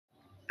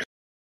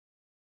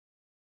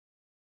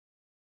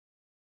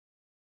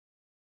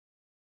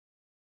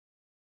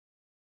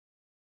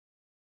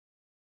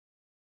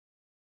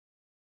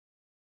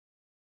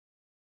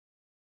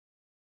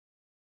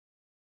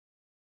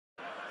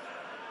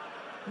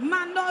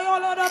Mando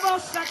yolo da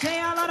bossa te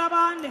ala da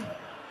bande.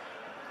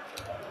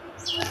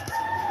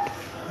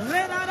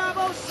 Rena da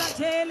bossa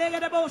te lega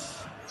da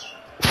bossa.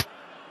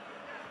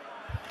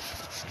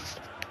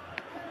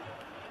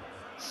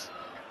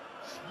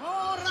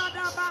 Ora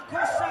da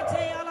bakossa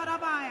te ala da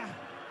baya.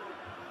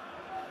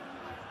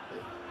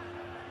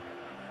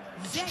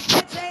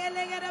 Zeke te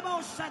lega da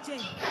bossa te.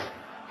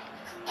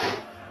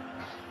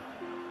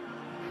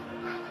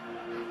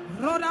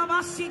 Roda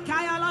basi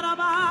kaya ala da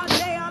ba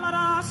te ala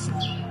da sa.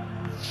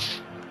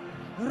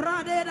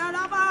 Rade da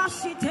da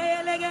basi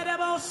te lega da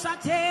bossa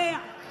te.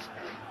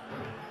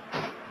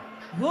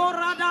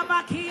 Ora da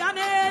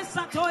bakiane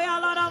satoya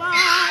ala da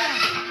baya.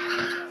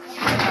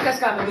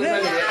 Cascava, mi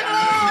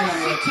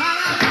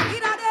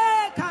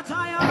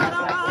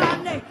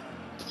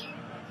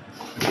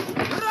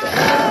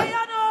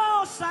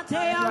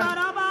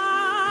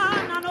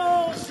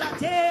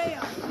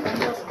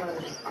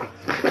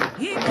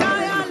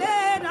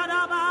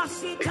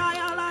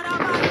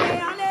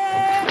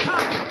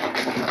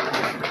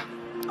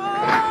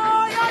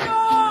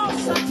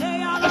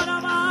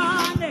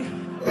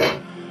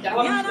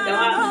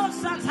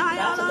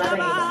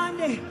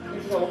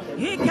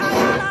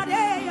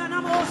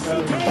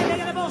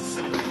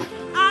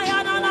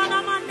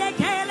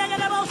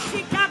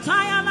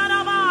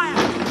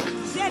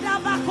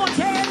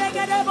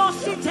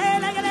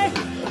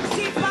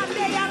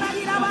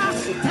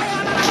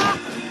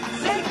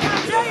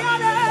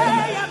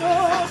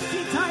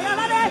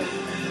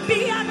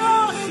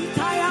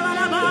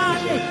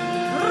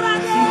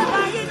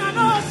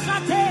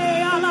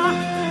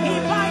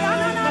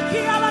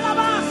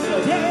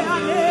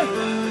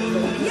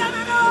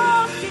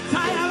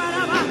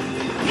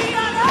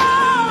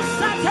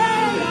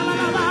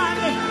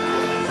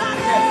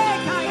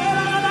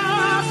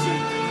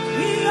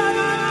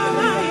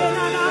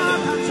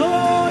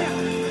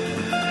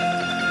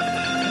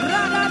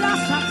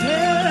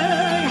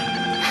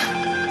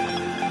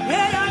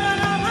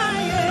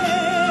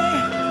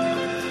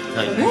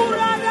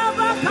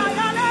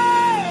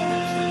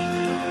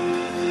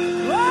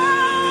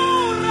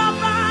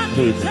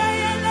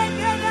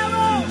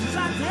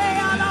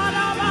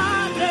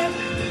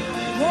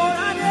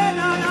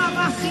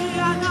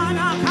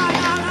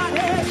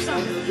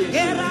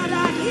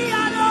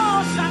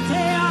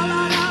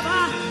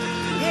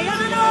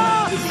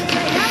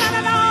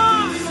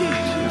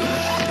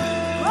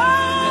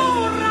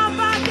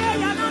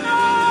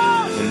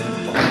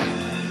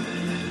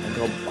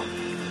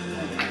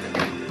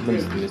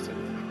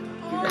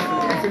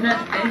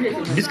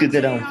Biscuit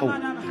down for.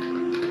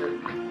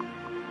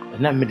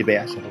 And I'm made the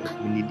bear.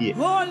 We need it.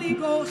 Holy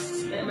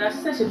Ghost.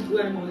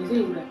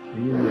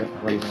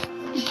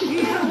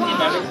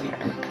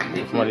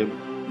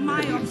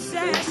 My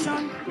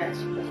obsession.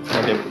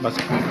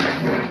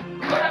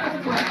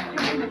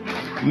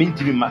 Mean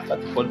to be master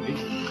for me.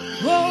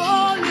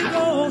 Holy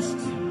Ghost.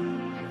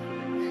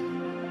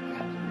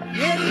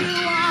 Here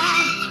you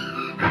are.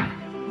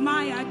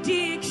 My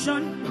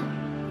addiction.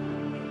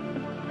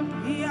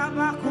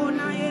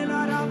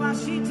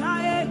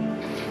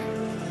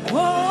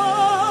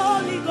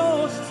 Holy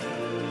Ghost,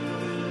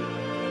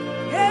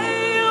 here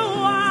you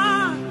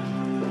are,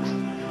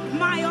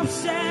 my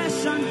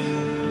obsession.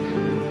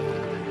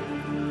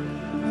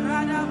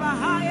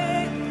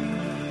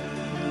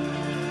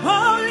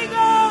 Holy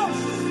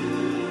Ghost,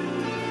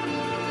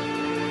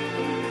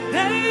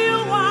 here you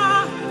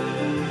are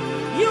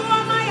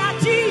my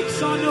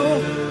addiction.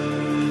 Oh,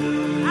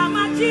 I'm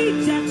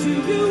addicted to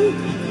you.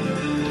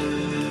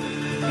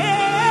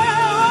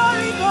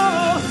 Holy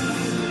Ghost,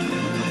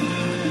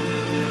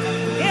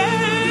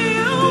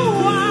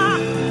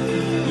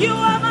 you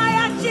are my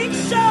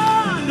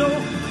addiction. Oh,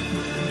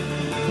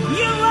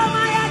 you are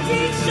my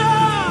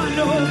addiction.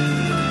 Oh,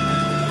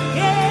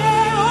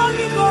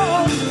 Holy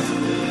Ghost,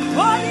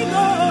 Holy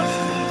Ghost,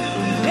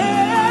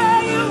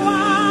 you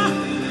are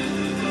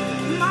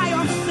my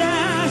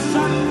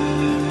obsession.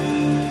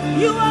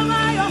 You are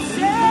my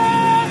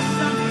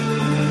obsession.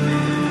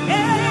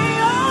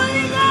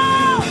 Holy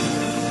Ghost.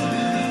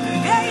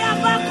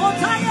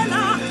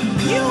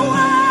 You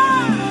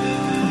are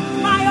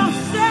my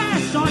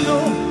obsession.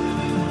 Oh,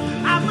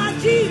 I'm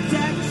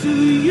addicted to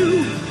you.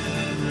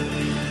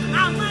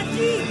 I'm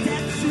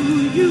addicted to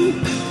you.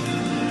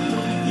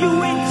 You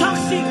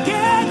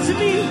intoxicate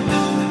me.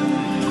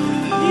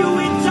 You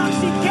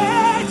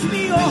intoxicate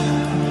me. Oh,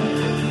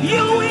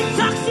 you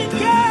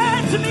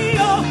intoxicate me.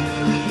 Oh,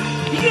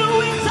 you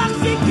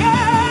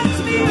intoxicate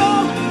me.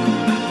 Oh,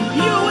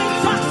 you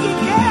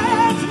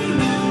intoxicate me.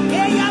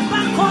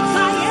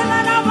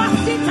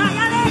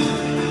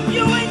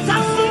 You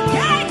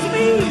intoxicate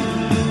me.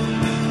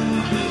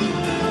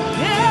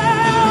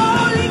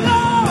 Holy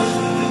Ghost.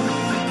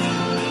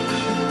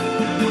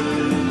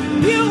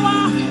 You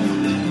are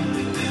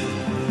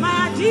my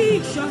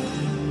addiction.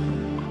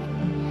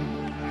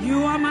 You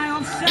are my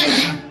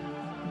obsession.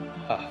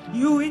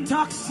 You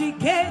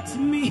intoxicate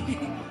me.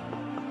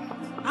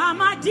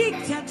 I'm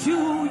addicted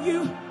to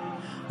you.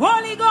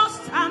 Holy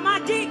Ghost, I'm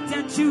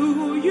addicted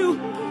to you.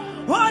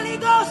 Holy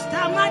Ghost,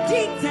 I'm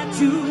addicted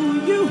to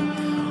you.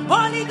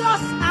 Holy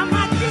Ghost, I'm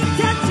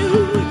addicted to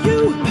you.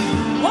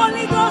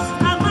 Holy Ghost,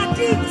 I'm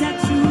addicted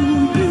to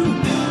you.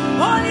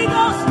 Holy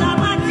Ghost,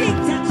 I'm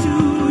addicted to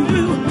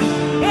you.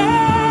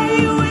 Hey,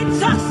 you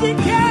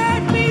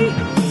intoxicate me.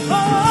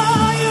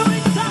 Oh, you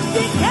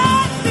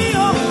intoxicate me.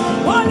 Oh,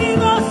 Holy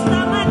Ghost,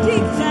 I'm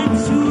addicted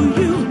to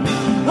you.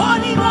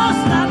 Holy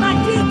Ghost, I'm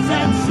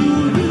addicted to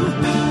you.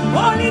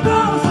 Holy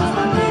Ghost, I'm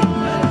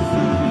addicted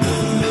to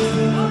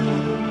you.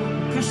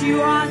 'Cause you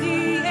are the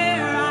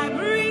air I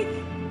breathe.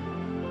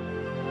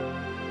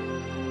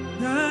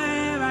 The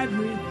air I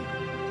breathe.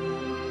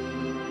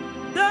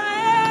 The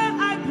air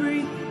I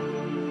breathe.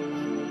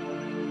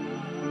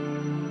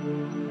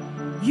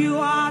 You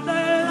are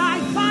the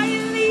life I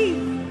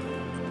live.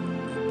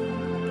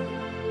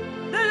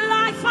 The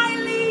life I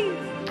live.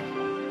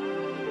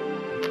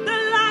 The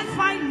life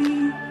I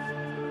live.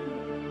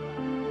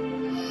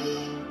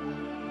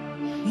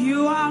 You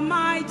are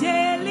my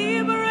daily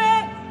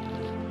bread.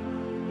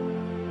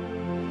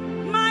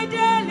 My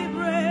daily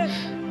bread.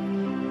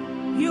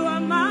 You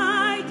are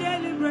my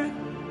daily bread.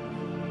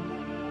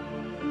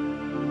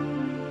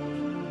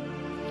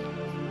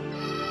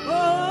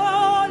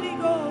 Holy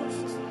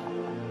Ghost,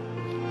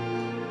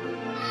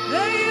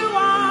 there you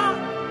are,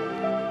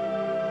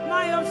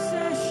 my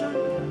obsession.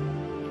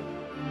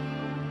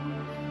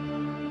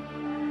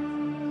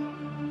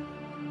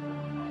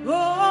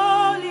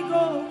 Holy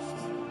Ghost,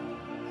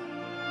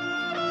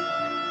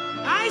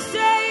 I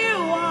say you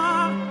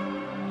are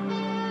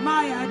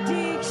my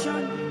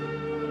addiction.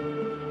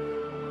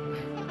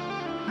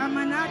 I'm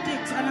an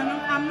addict and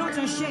I'm not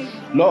ashamed.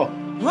 No.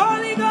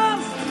 Holy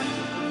Ghost,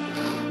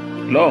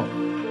 No.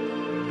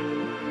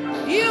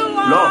 you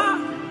are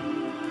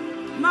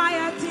my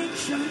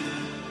addiction.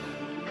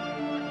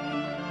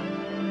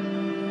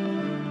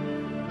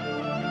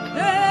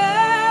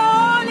 Hey,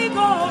 Holy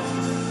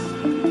Ghost,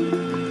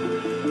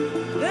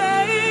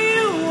 hey,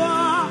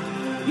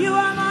 you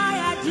are my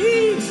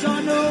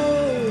addiction. Oh,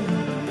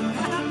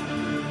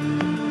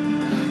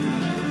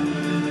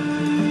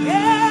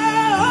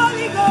 hey,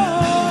 Holy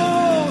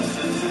Ghost,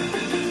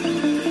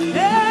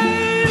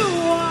 hey,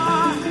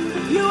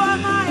 you are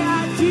my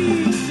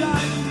addiction.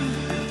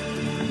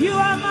 You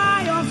are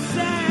my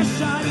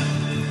obsession.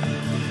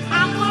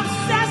 I'm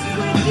obsessed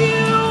with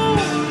you.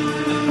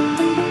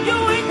 You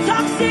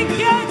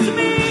intoxicate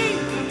me.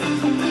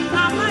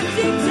 I'm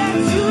addicted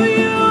to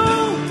you.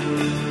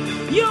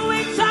 You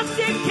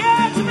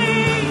intoxicate me.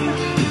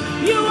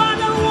 You are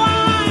the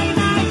wine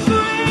I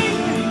drink.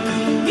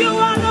 You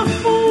are the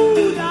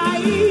food I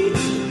eat.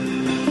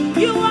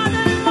 You are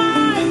the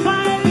life I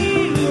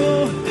live.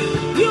 Oh.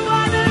 You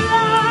are the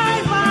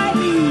life I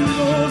live.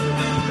 Oh.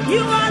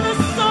 You are the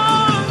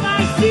song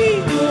I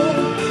sing. Oh.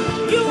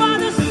 You are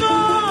the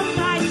song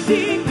I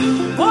sing.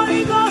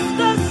 Holy Ghost,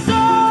 the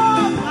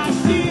song I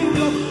sing.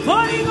 Oh.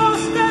 Holy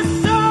Ghost, the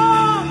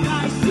song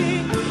I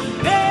sing.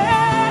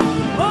 Hey,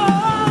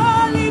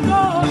 Holy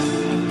Ghost,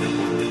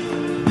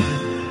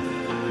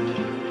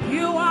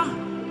 you are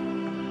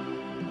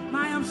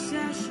my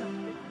obsession.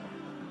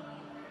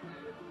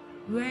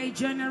 We're a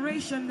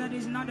generation that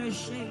is not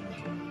ashamed,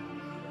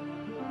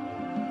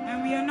 and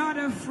we are not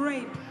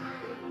afraid.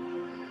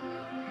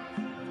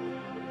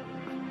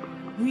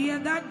 We are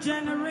that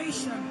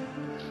generation.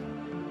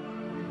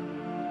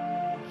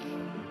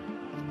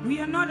 We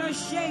are not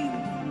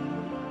ashamed,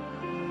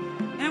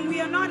 and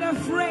we are not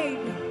afraid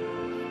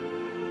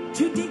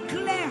to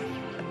declare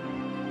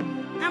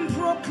and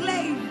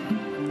proclaim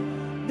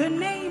the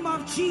name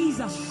of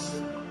Jesus.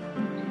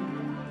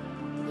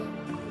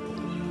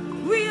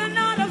 We are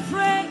not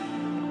afraid.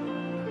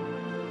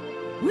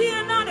 We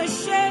are not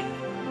ashamed.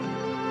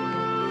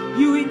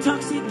 You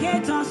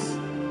intoxicate us.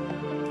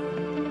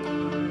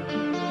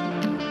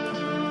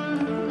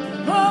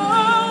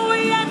 Oh,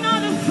 we are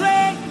not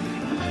afraid,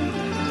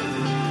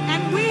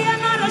 and we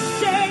are not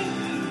ashamed,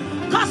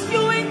 'cause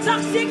you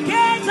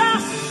intoxicate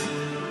us.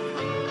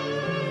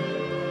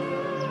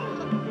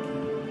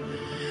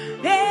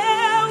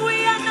 Yeah, we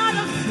are not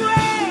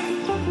afraid,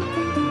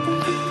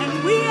 and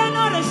we are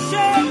not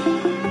ashamed,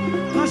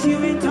 'cause you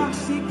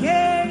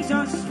intoxicate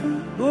us.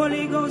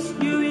 Holy Ghost,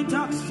 you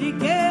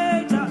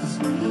intoxicate us.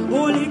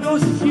 Holy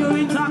Ghost, you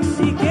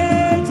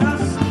intoxicate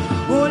us.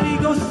 Holy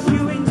Ghost,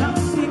 you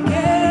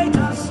intoxicate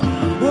us.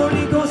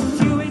 Holy Ghost,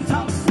 you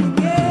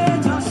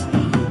intoxicate us.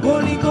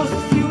 Holy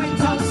Ghost, you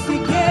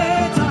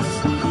intoxicate us.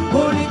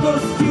 Holy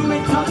Ghost, you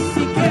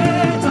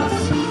intoxicate us.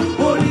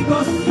 Holy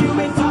Ghost, you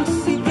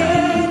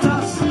intoxicate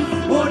us.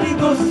 Holy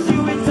Ghost,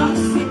 you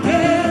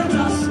intoxicate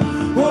us.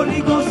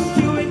 Holy Ghost,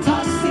 you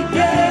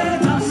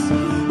intoxicate us.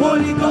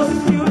 Holy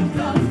Ghost, you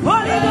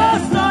Holy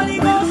Ghost, Holy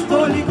Ghost,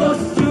 Holy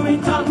Ghost, you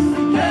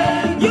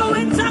intoxicate. You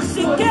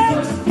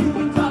intoxicate.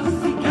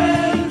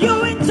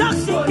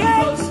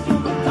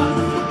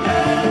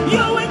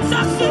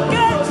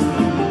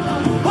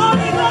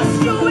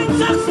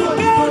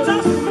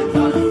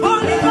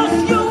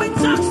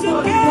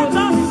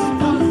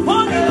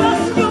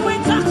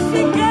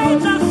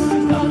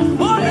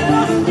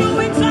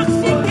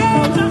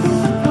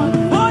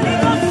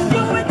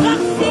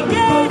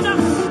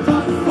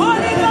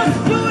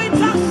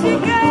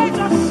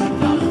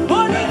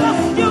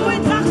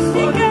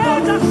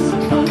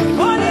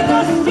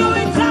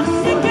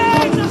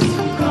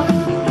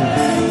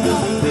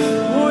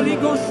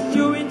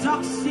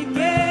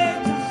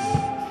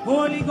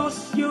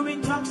 Ghost, you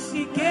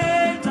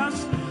intoxicate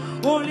us.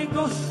 Holy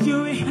Ghost,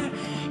 you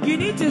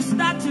need to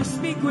start to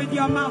speak with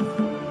your mouth.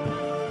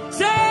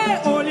 Say,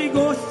 Holy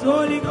Ghost,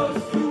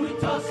 you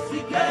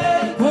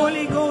intoxicate.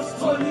 Holy Ghost,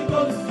 you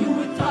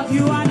intoxicate.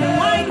 You are the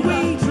wine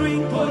we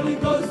drink. Holy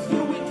Ghost,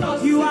 you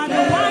intoxicate. You are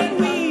the wine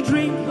we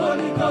drink.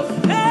 Holy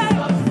Ghost, hey,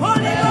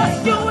 Holy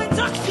Ghost, you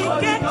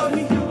intoxicate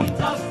me.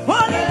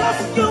 Holy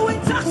Ghost, you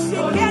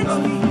intoxicate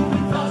me.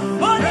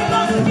 Holy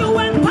Ghost, you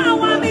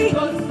empower me.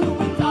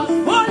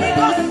 Holy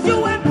Ghost, you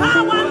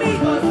empower me.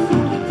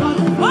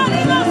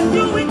 Holy Ghost,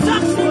 you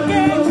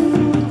intoxicate.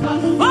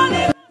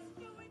 Holy Ghost.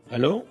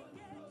 Hello.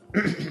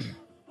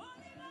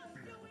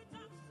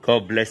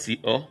 God bless you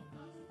all.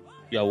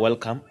 You are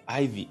welcome.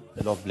 Ivy,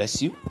 the Lord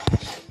bless you.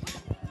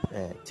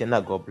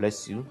 Tina, God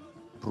bless you.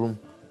 Broom,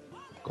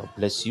 God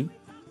bless you.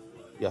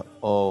 You are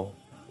all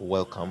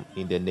welcome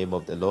in the name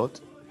of the Lord.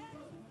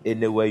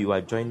 Anywhere you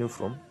are joining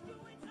from,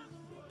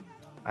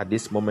 at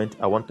this moment,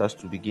 I want us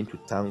to begin to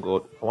thank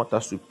God. I want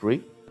us to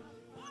pray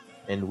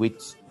and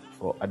wait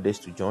for others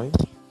to join.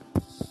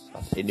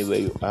 Anywhere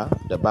you are,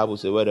 the Bible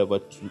says, wherever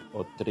 2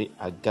 or 3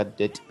 are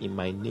gathered in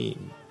my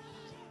name,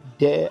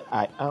 there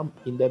I am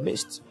in the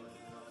midst.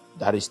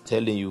 That is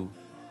telling you,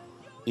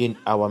 in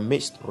our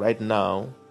midst right now,